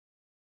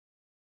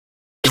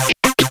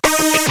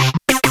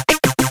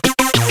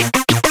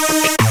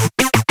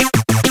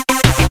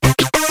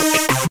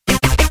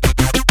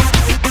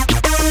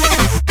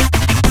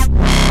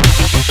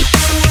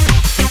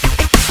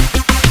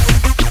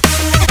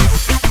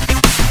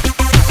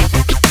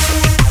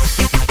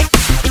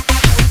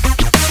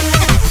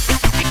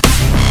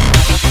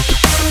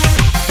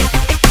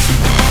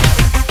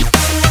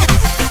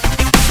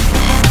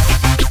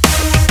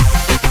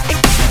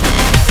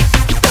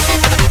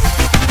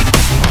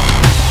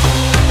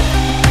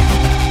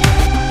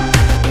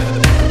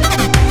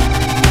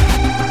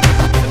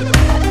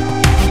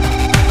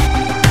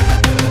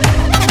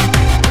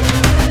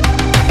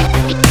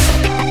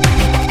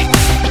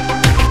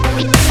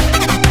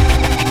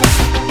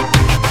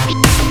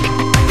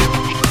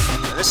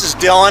This is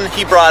Dylan.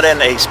 He brought in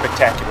a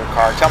spectacular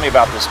car. Tell me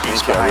about this piece.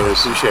 Thank you. I really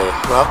appreciate it.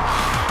 Well,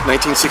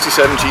 1967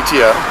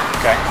 GTO.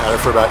 Okay. Had it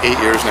for about 8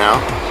 years now,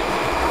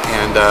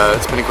 and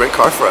it's been a great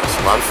car for us.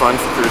 A lot of fun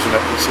for cruising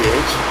at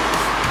PCH.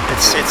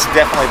 It's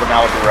definitely the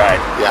Malibu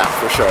ride. Yeah,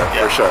 for sure,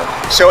 for sure.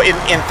 So in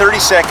 30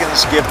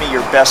 seconds, give me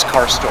your best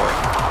car story.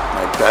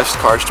 My best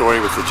car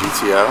story with the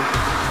GTO?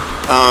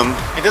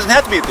 It doesn't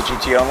have to be with the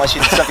GTO unless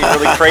you did something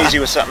really crazy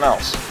with something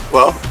else.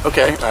 Well,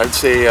 okay, I'd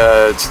say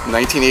it's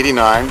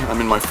 1989. I'm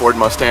in my Ford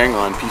Mustang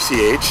on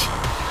PCH,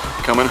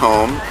 coming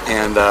home,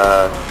 and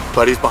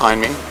buddy's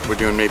behind me. We're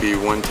doing maybe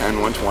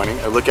 110,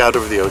 120. I look out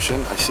over the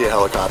ocean, I see a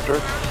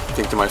helicopter,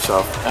 think to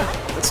myself,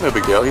 that's no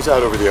big deal, he's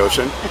out over the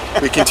ocean.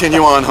 We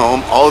continue on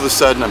home. All of a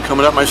sudden, I'm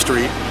coming up my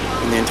street,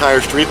 and the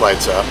entire street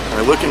lights up, and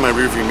I look in my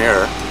rearview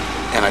mirror,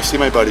 and I see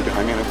my buddy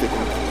behind me, and I'm thinking,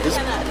 his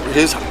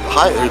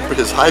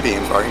high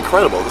beams are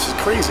incredible. This is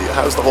crazy.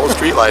 How's the whole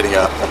street lighting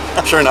up?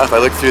 Sure enough, I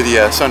looked through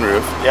the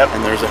sunroof,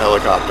 and there's a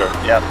helicopter.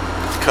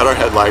 Cut our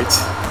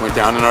headlights, went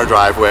down in our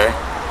driveway.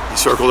 He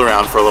circled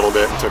around for a little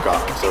bit and took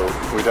off. So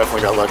we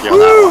definitely got lucky on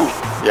that one.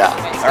 Yeah.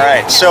 All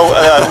right. So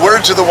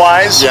words of the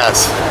wise.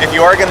 Yes. If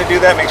you are going to do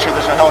that, make sure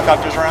there's no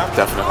helicopters around.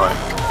 Definitely.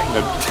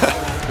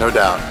 No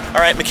doubt.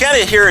 All right.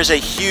 McKenna here is a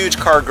huge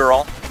car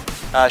girl.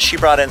 She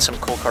brought in some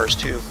cool cars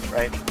too,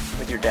 right?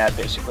 With your dad,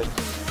 basically.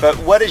 But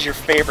what is your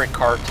favorite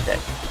car today?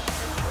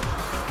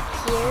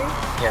 Here?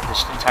 Yeah,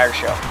 this entire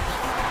show.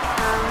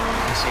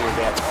 You see your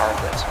dad's car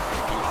with this.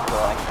 You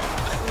like that?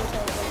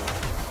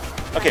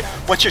 Okay,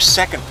 what's your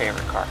second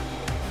favorite car?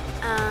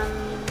 I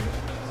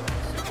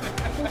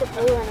think the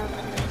blue one over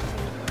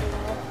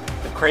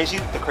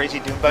there. The crazy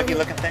Dune Buggy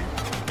looking thing?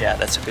 Yeah,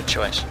 that's a good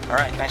choice. All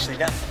right, nicely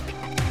done.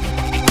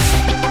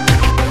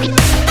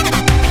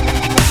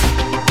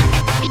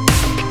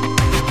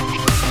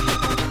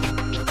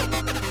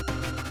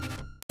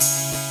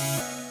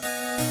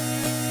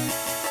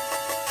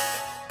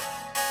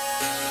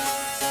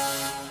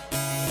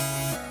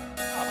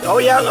 Oh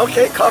yeah,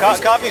 okay,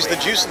 coffee. Coffee's the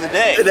juice of the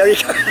day. There you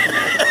go.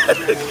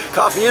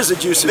 Coffee is the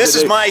juice of the day. This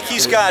is Mike.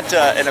 He's got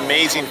an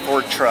amazing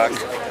Ford truck.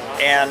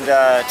 And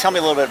tell me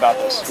a little bit about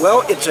this.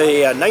 Well, it's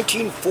a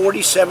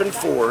 1947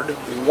 Ford,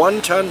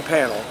 1-ton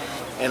panel.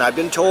 And I've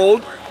been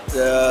told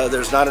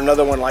there's not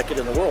another one like it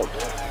in the world.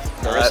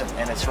 There isn't,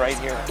 and it's right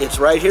here. It's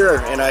right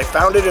here, and I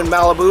found it in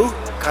Malibu,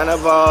 kind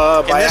of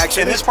by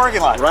accident. In this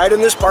parking lot? Right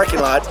in this parking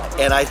lot,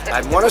 and I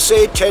want to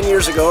say 10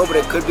 years ago, but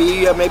it could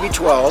be maybe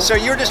 12. So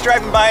you were just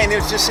driving by and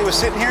it was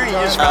sitting here and you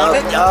just found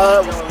it?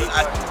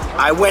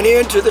 I went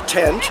into the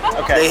tent.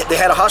 Okay. They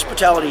had a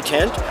hospitality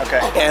tent.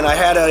 Okay. And I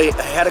had a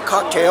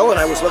cocktail, and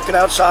I was looking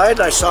outside,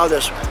 and I saw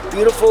this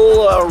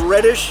beautiful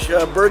reddish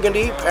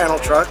burgundy panel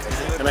truck,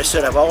 and I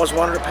said, I've always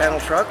wanted a panel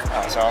truck. Oh,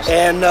 that's awesome.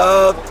 And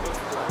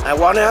I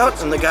went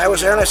out, and the guy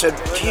was there, and I said,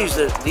 geez,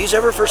 are these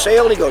ever for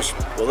sale? And he goes,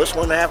 well, this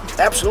one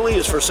absolutely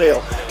is for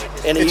sale.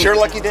 And it's your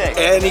lucky day.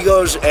 And he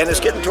goes, and it's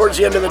getting towards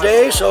the end of the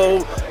day,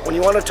 so when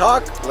you want to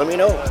talk, let me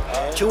know.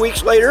 2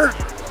 weeks later,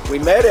 we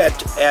met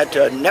at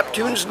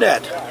Neptune's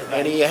Net,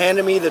 and he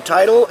handed me the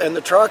title and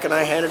the truck, and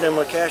I handed him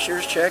a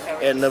cashier's check,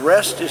 and the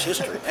rest is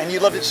history. And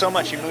you loved it so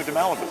much, you moved to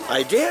Malibu.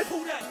 I did.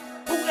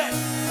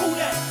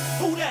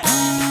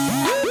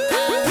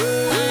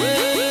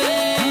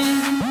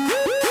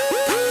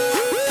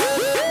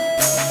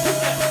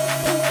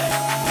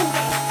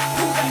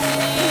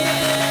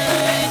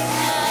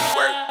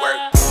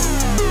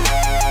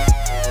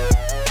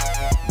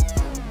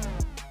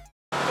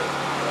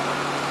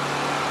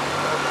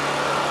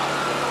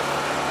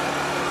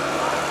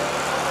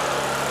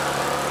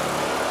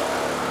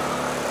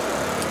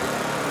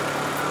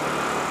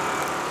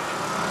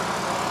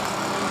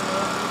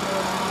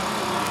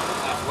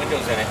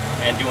 Windows in it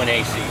and doing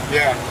AC.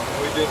 Yeah,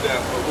 we did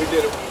that, but we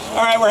did it.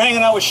 All right, we're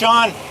hanging out with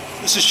Shawn.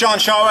 This is Shawn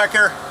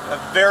Schauwecker, a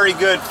very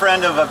good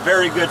friend of a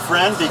very good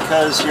friend,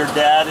 because your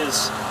dad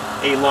is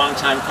a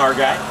longtime car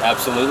guy.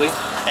 Absolutely.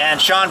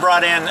 And Shawn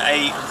brought in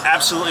a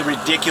absolutely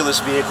ridiculous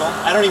vehicle.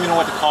 I don't even know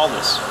what to call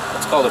this.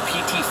 It's called a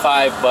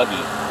Pt5 Buggy.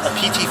 A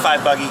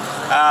Pt5 Buggy.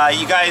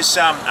 You guys,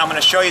 I'm going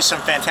to show you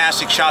some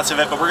fantastic shots of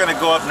it, but we're going to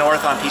go up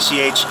north on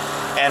PCH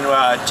and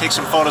take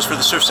some photos for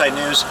the Surfside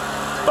News.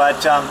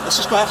 But let's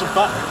just go have some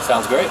fun.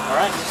 Sounds great. All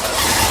right.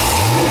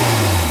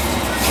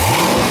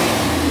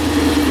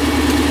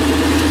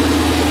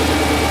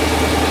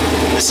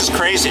 This is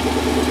crazy.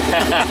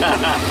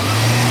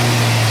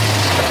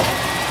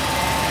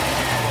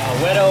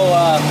 Widow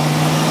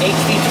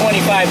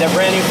HD25, that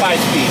brand new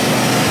 5-speed.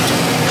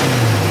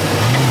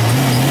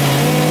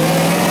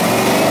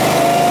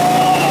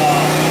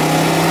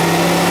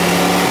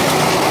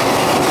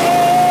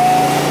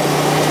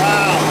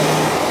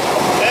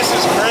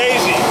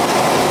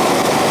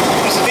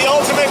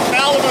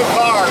 Malibu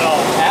car,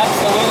 though.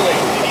 Absolutely.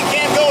 If you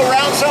can't go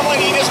around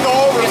someone, you just go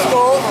over them. Just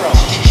go over them.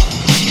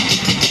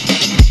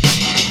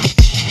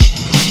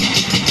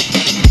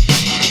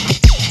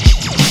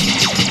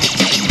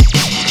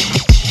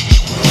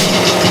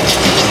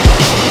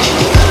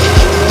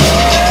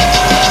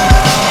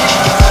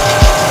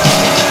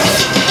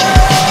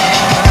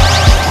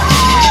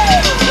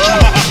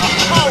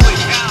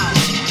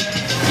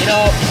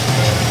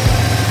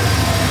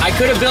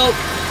 could have built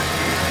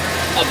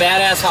a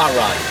badass hot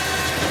rod,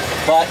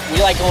 but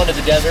we like going to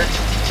the desert.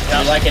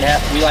 Yep.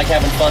 We like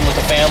having fun with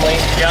the family.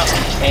 Yep.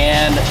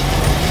 And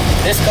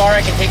this car,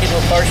 I can take it to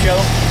a car show.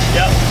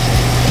 Yep.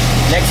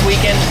 Next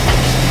weekend,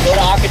 go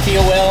to Ocotillo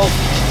Wells,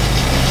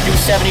 do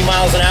 70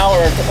 miles an hour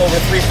over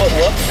 3-foot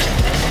whoops.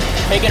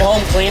 Take it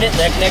home, clean it.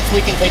 Next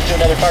weekend, take it to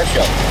another car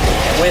show.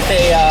 With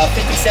a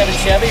 57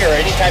 Chevy or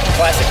any type of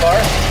classic car,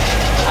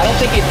 I don't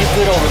think it'd do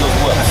good over those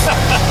whoops.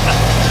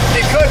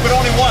 It could, but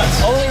only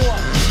once. Only once.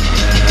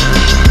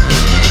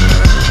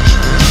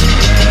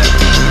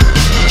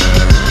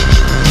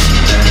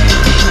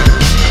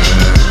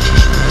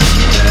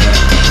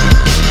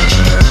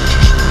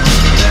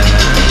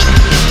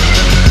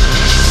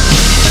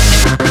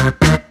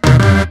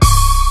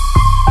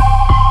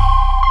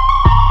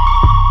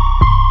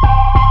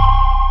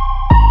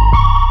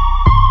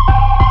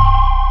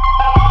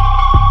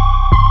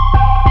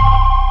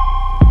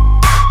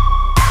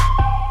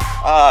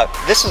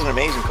 This is an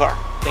amazing car.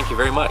 Thank you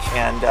very much.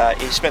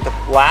 And he spent the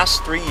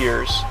last 3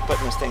 years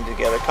putting this thing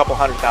together,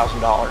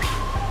 $200,000.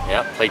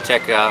 Yeah,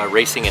 Playtech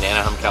Racing in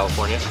Anaheim,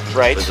 California.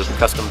 Right. Was a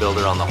custom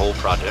builder on the whole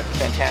project.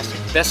 Fantastic.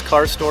 Best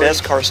car story?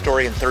 Best car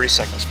story in 30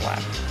 seconds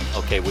flat.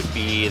 Okay, would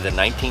be the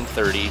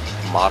 1930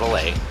 Model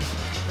A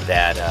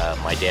that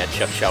my dad,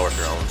 Shawn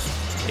Schauwecker,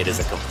 owns. It is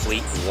a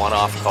complete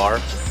one-off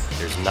car.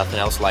 There's nothing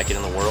else like it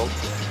in the world.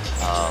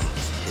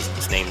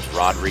 His name's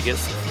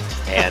Rodriguez.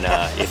 And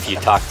if you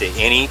talk to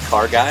any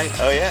car guy,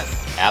 oh yeah,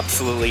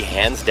 absolutely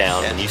hands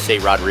down, when you say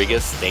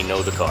Rodriguez, they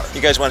know the car.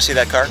 You guys want to see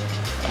that car?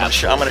 I'm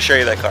going to show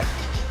you that car.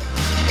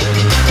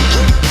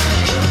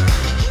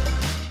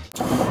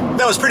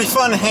 That was pretty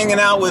fun hanging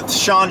out with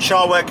Shawn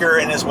Schauwecker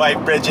and his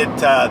wife Bridget.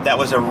 That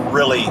was a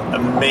really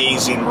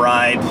amazing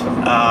ride.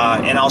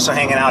 And also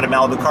hanging out at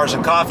Malibu Cars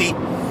and Coffee.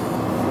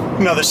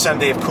 Another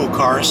Sunday of cool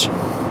cars.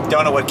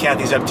 Don't know what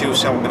Kathy's up to,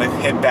 so I'm going to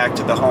head back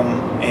to the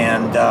home,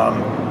 and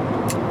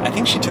I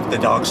think she took the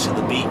dogs to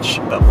the beach,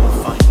 but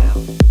we'll find out.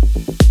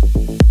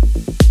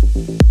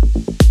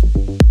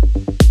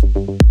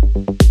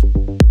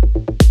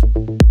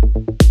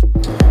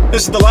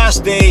 This is the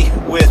last day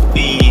with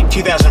the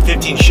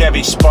 2015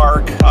 Chevy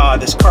Spark.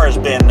 This car has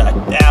been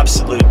an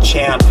absolute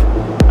champ.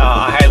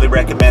 I highly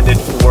recommend it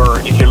for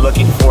if you're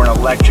looking for an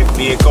electric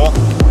vehicle.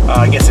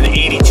 It gets an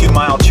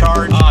 82-mile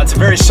charge. It's a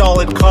very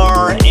solid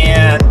car,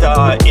 and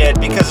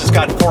because it's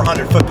got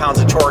 400 foot-pounds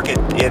of torque, it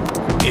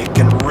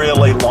can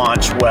really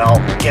launch well,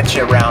 get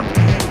you around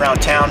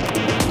town.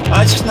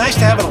 It's just nice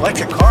to have an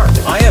electric car.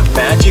 I have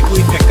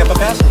magically picked up a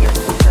passenger.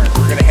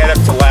 We're going to head up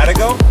to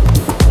Latigo,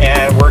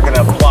 and we're going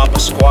to plop a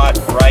squat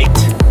right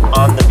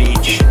on the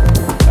beach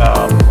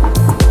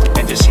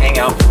and just hang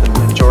out for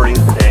the majority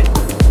of the day.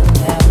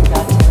 Yeah, we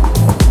got to.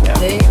 Yeah.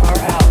 They are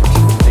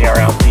out. They are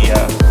out.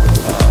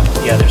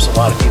 Yeah, there's a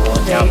lot of people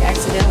in town. They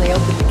accidentally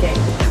opened the gate.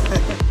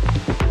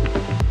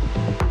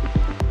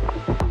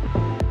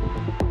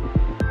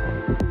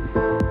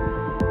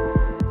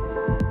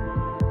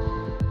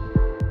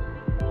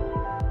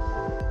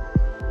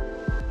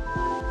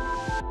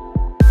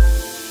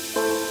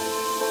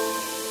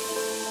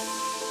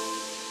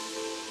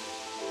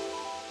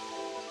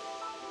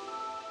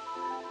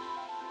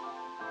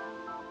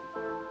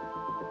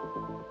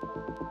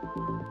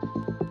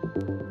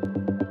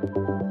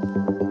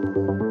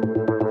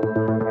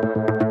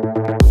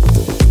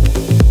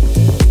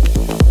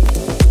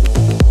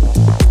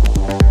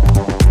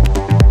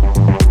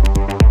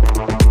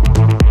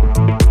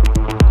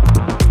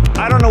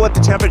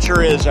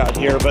 Temperature is out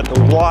here, but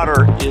the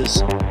water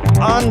is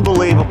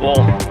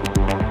unbelievable.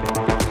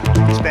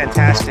 It's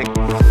fantastic.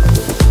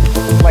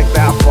 Like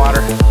bath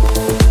water.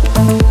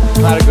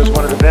 Latigo is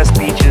one of the best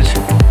beaches.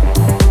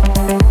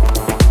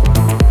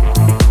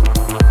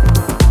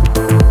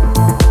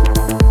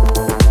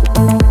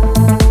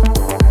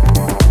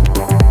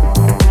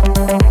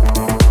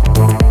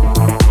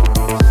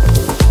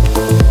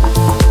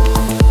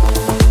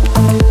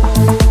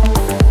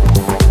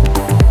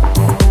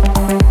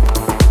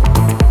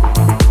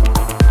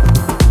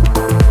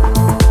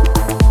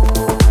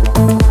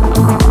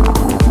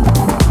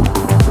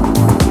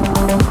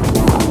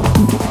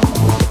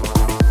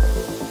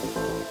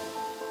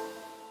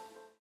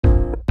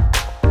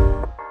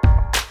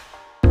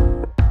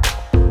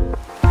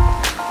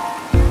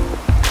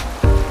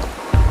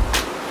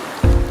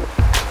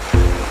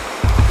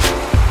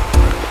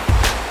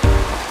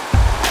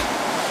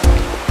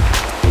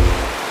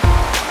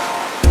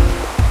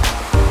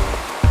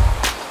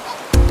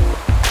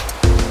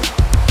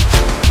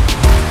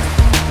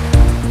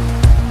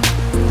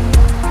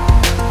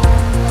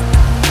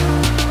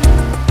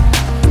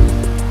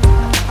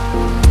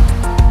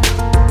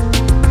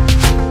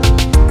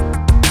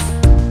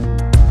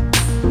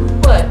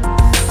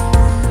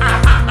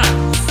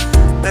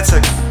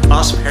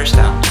 Awesome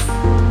hairstyle.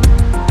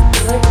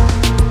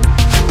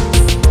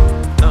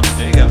 Oh,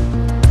 there you go.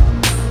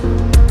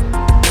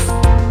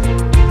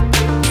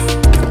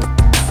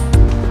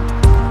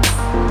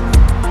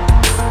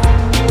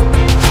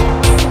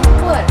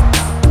 What?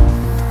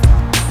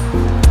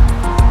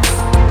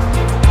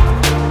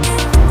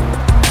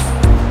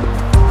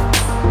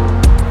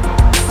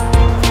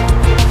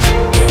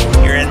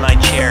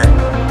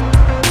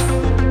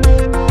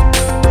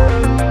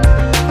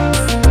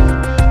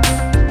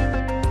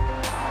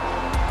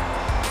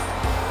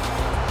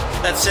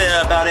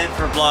 that's about it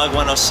for vlog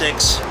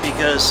 106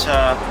 because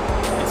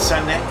it's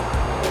Sunday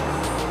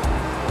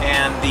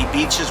and the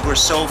beaches were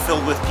so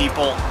filled with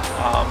people.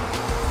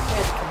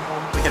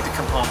 We had to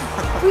come home.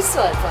 We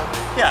still had fun.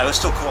 Yeah, it was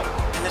still cool.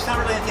 And there's not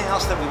really anything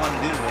else that we want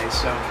to do today,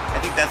 so I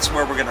think that's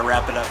where we're going to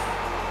wrap it up.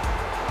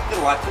 Did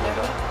a lot today,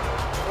 though.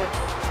 Yeah.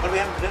 What do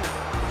we have for dinner?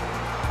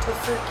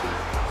 Tofurkey.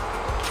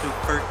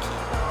 Tofurkey.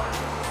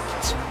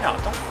 No,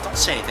 don't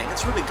say anything.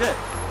 It's really good.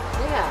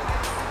 Yeah.